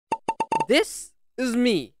this is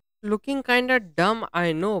me. Looking kinda dumb,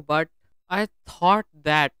 I know, but I thought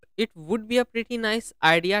that it would be a pretty nice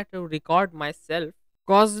idea to record myself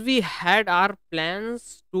because we had our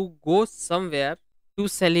plans to go somewhere to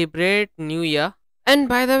celebrate New Year. And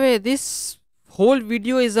by the way, this whole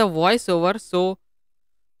video is a voiceover, so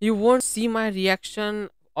you won't see my reaction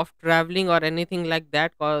of traveling or anything like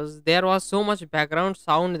that because there was so much background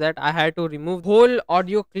sound that I had to remove whole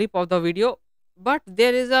audio clip of the video. But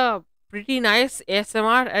there is a pretty nice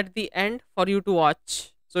ASMR at the end for you to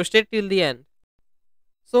watch, so stay till the end.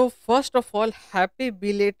 So first of all, happy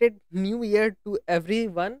belated New Year to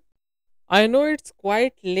everyone. I know it's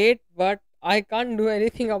quite late, but I can't do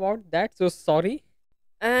anything about that, so sorry.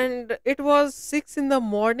 And it was 6 in the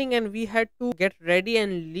morning, and we had to get ready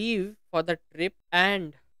and leave for the trip.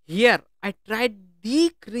 And here, I tried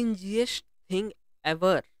the cringiest thing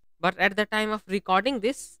ever. But at the time of recording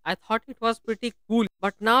this, I thought it was pretty cool.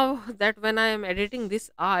 But now that when I am editing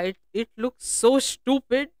this, it looks so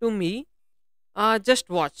stupid to me. Just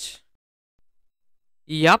watch.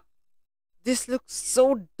 Yup, this looks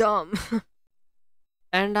so dumb.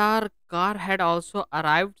 And our car had also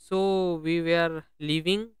arrived, so we were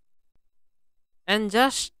leaving. And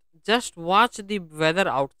just watch the weather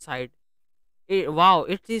outside. Wow,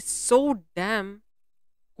 it is so damn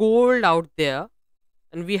cold out there,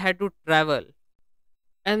 and we had to travel.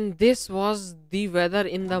 And this was the weather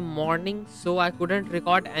in the morning, so I couldn't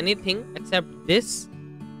record anything except this.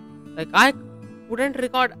 Like, I couldn't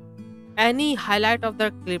record any highlight of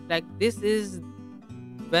the clip. Like, this is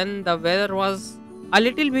when the weather was a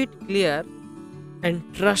little bit clear. And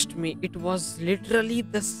trust me, it was literally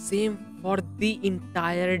the same for the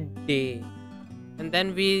entire day. And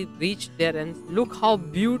then we reached there, and look how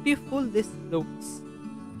beautiful this looks.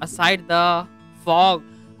 Aside the fog,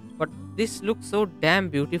 but this looks so damn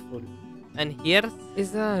beautiful. And here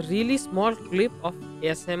is a really small clip of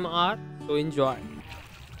ASMR, so enjoy.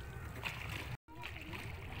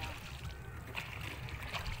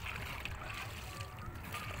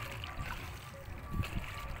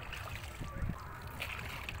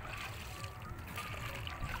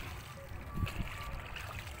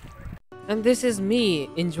 And this is me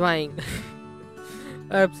enjoying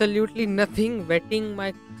absolutely nothing, wetting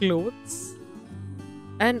my clothes.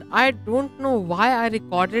 And I don't know why I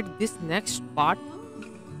recorded this next part,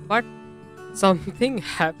 but something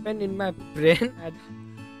happened in my brain, and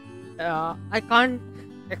I can't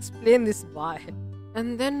explain this why.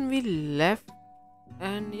 And then we left,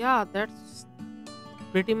 and that's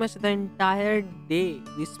pretty much the entire day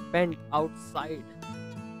we spent outside.